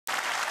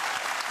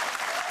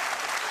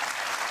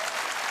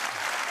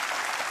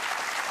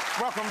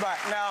Welcome back.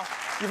 Now,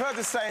 you've heard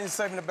the saying,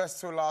 saving the best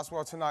till last.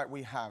 Well, tonight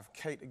we have.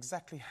 Kate,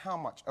 exactly how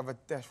much of a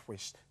death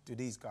wish do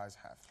these guys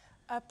have?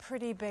 A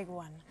pretty big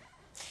one.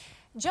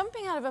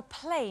 Jumping out of a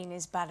plane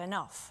is bad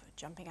enough.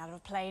 Jumping out of a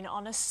plane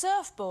on a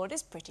surfboard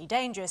is pretty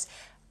dangerous.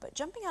 But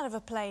jumping out of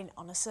a plane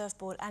on a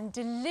surfboard and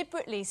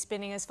deliberately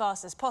spinning as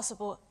fast as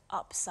possible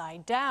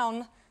upside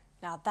down,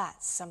 now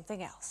that's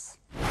something else.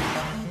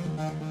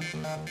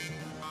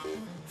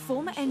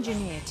 Former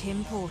engineer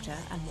Tim Porter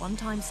and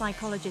one-time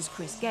psychologist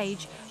Chris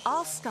Gage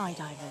are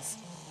skydivers.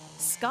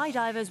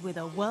 Skydivers with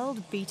a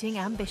world-beating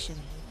ambition.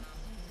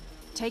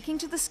 Taking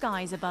to the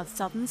skies above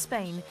southern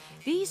Spain,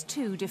 these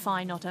two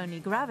defy not only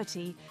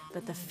gravity,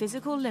 but the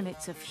physical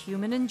limits of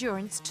human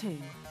endurance too.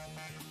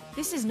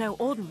 This is no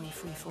ordinary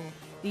freefall.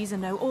 These are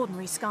no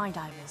ordinary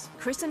skydivers.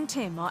 Chris and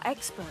Tim are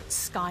expert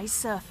sky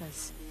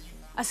surfers.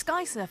 A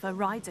sky surfer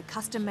rides a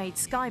custom-made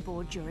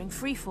skyboard during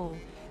freefall,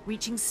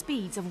 reaching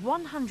speeds of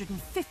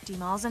 150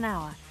 miles an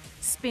hour,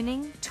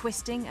 spinning,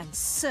 twisting and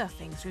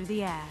surfing through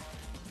the air.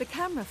 The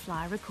camera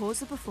flyer records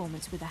the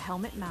performance with a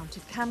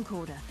helmet-mounted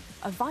camcorder,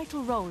 a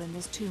vital role in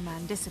this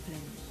two-man discipline.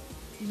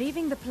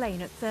 Leaving the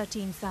plane at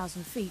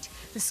 13,000 feet,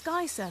 the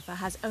sky surfer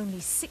has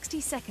only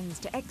 60 seconds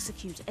to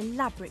execute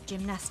elaborate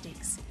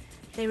gymnastics.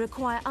 They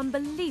require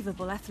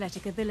unbelievable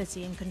athletic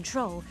ability and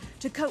control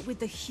to cope with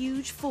the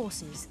huge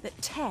forces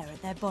that tear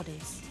at their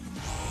bodies.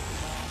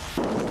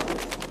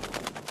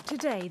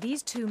 Today,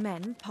 these two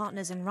men,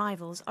 partners and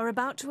rivals, are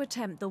about to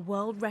attempt the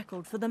world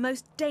record for the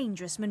most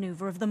dangerous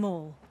manoeuvre of them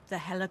all, the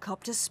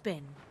helicopter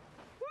spin.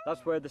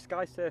 That's where the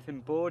sky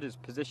surfing board is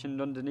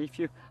positioned underneath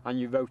you and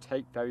you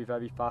rotate very,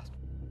 very fast.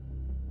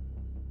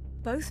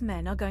 Both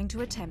men are going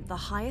to attempt the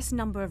highest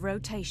number of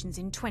rotations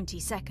in 20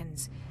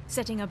 seconds,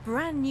 setting a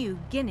brand new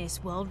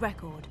Guinness World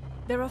Record.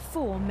 There are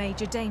 4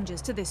 major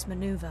dangers to this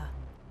manoeuvre.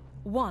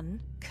 1.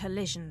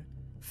 Collision.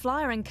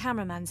 Flyer and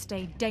cameraman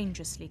stay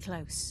dangerously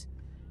close.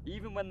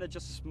 Even when they're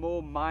just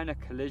small, minor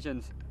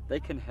collisions,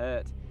 they can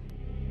hurt.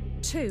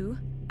 2.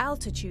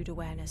 Altitude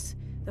awareness.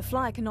 The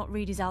flyer cannot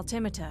read his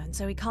altimeter, and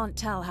so he can't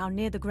tell how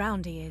near the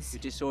ground he is.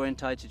 You're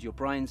disorientated, your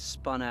brain's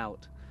spun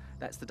out.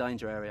 That's the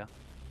danger area.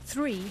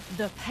 3.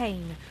 The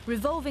pain.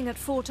 Revolving at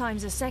 4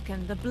 times a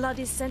second, the blood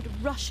is sent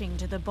rushing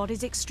to the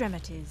body's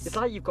extremities. It's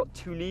like you've got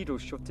 2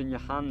 needles shoved in your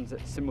hands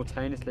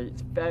simultaneously.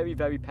 It's a very,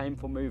 very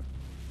painful move.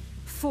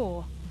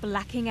 4.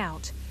 Blacking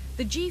out.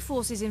 The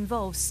G-forces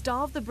involved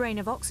starve the brain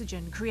of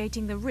oxygen,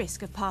 creating the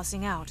risk of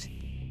passing out.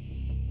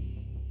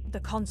 The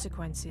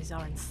consequences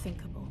are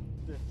unthinkable.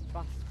 The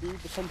fast speed,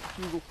 the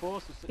centrifugal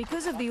force...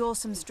 Because of the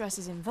awesome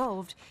stresses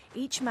involved,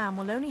 each man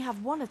will only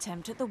have 1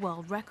 attempt at the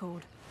world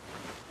record.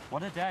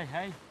 What a day,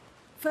 hey?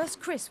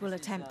 First, Chris will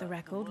attempt the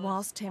record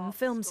whilst Tim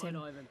films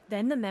him.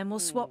 Then the men will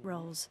swap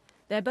roles.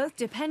 They're both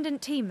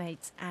dependent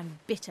teammates and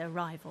bitter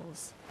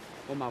rivals.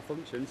 Or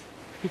malfunctions.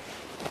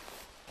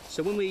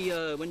 So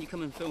when you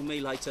come and film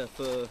me later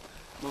for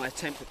my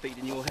attempt at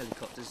beating your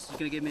helicopters, you're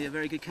going to give me a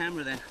very good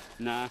camera then?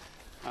 Nah,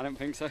 I don't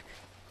think so.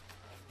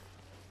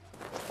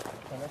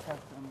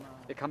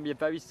 It can be a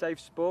very safe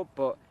sport,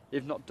 but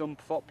if not done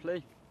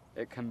properly,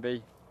 it can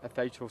be a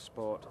fatal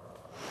sport.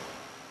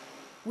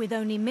 With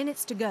only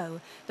minutes to go,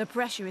 the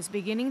pressure is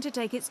beginning to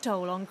take its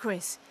toll on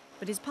Chris,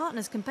 but his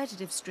partner's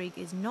competitive streak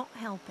is not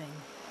helping.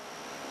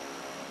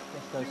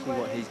 Let's go see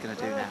what he's going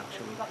to do now,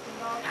 shall we?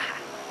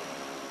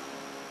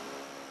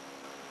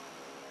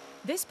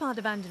 This part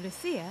of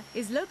Andalusia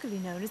is locally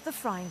known as the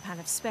frying pan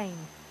of Spain.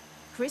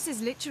 Chris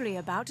is literally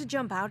about to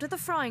jump out of the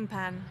frying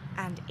pan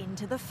and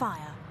into the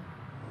fire.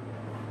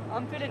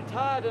 I'm feeling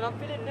tired and I'm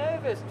feeling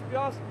nervous. To be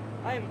honest,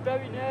 I am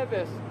very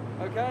nervous.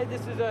 Okay,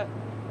 this is a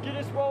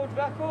Guinness World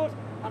Record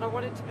and I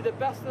want it to be the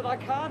best that I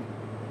can.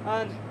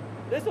 And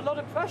there's a lot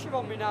of pressure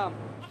on me now.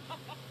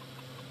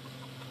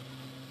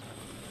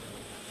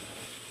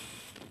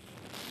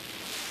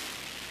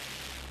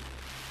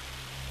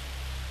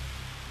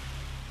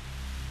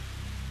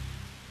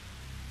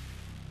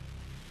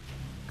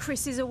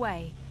 Chris is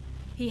away.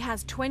 He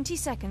has 20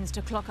 seconds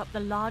to clock up the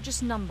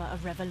largest number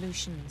of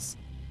revolutions.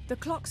 The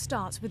clock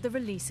starts with the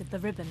release of the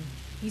ribbon.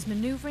 He's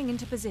manoeuvring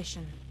into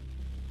position.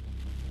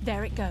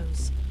 There it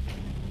goes.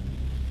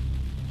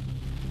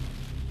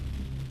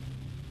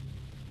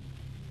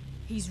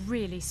 He's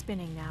really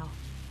spinning now.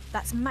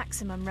 That's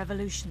maximum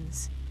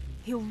revolutions.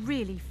 He'll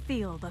really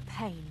feel the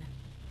pain.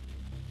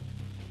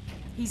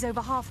 He's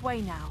over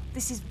halfway now.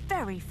 This is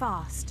very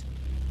fast.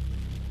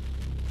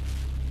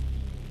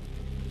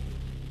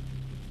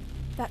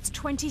 That's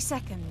 20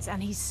 seconds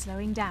and he's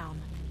slowing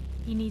down.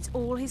 He needs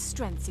all his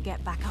strength to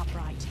get back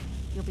upright.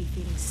 He'll be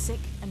feeling sick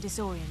and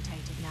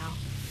disorientated now.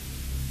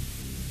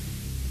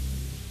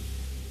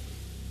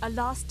 A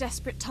last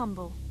desperate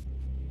tumble,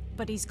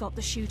 but he's got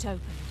the chute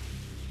open.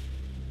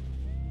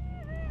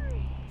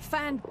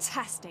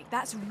 Fantastic,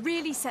 that's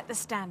really set the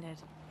standard.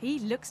 He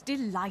looks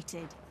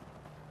delighted.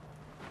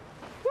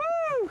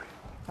 Woo!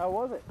 How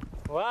was it?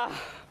 Wow.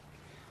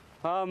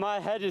 My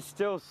head is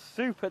still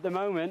soup at the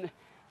moment.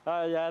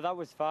 Yeah, that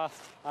was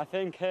fast. I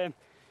think that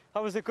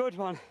was a good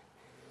one.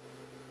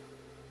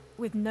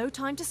 With no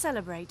time to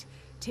celebrate,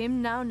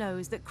 Tim now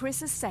knows that Chris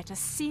has set a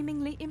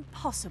seemingly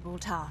impossible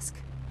task.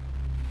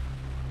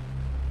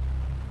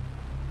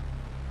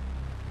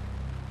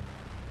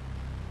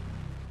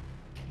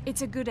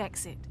 It's a good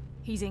exit.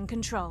 He's in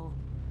control.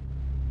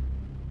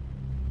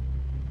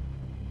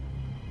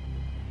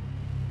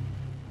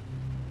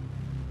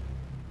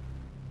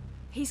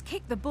 He's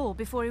kicked the ball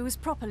before he was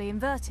properly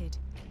inverted.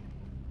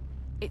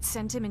 It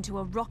sent him into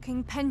a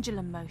rocking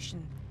pendulum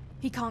motion.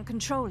 He can't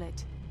control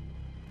it.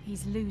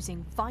 He's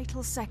losing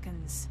vital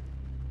seconds.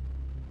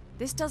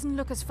 This doesn't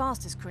look as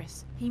fast as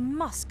Chris. He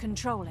must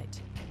control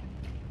it.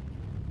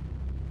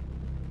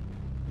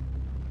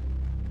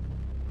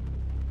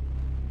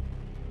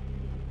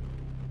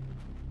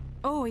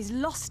 Oh, he's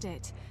lost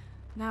it.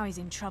 Now he's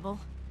in trouble.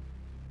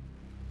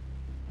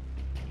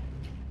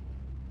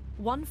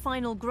 One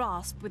final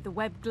grasp with the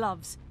webbed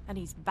gloves, and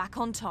he's back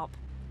on top.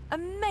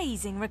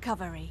 Amazing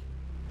recovery.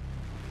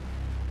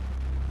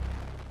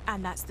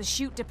 And that's the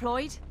chute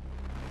deployed.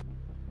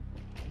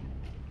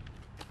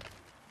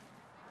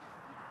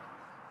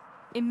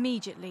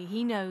 Immediately,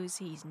 he knows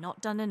he's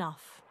not done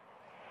enough.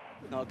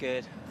 Not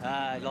good.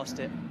 I lost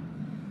it.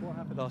 What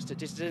happened? Lost it.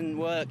 Just didn't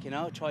work, you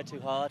know. I tried too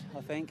hard,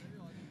 I think.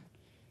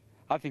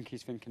 I think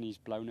he's thinking he's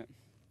blown it.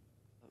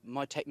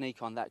 My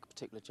technique on that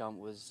particular jump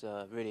was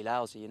really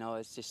lousy, you know.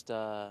 It's just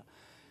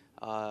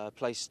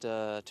placed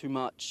too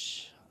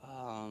much,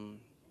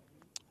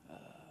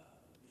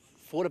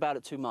 thought about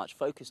it too much,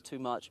 focused too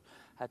much,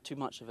 had too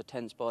much of a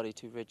tense body,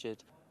 too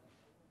rigid.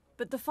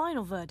 But the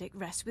final verdict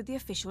rests with the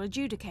official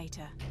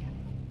adjudicator.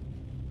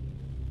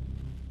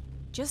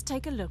 Just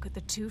take a look at the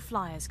two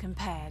flyers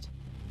compared.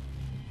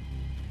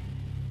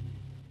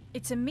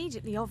 It's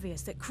immediately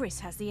obvious that Chris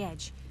has the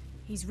edge.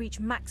 He's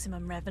reached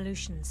maximum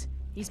revolutions.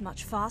 He's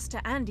much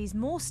faster and he's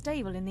more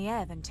stable in the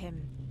air than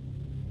Tim.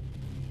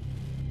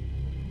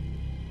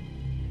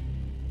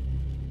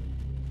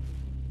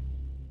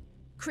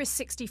 Chris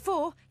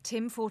 64,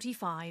 Tim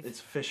 45. It's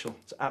official.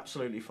 It's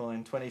absolutely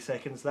fine. 20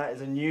 seconds. That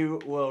is a new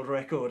world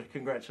record.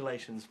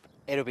 Congratulations.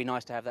 It'll be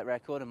nice to have that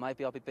record, and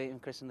maybe I'll be beating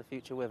Chris in the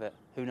future with it.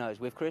 Who knows,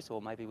 with Chris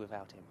or maybe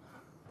without him.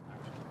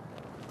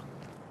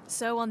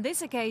 So on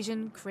this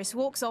occasion, Chris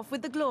walks off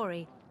with the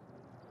glory.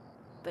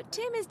 But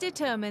Tim is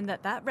determined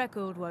that that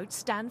record won't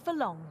stand for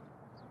long.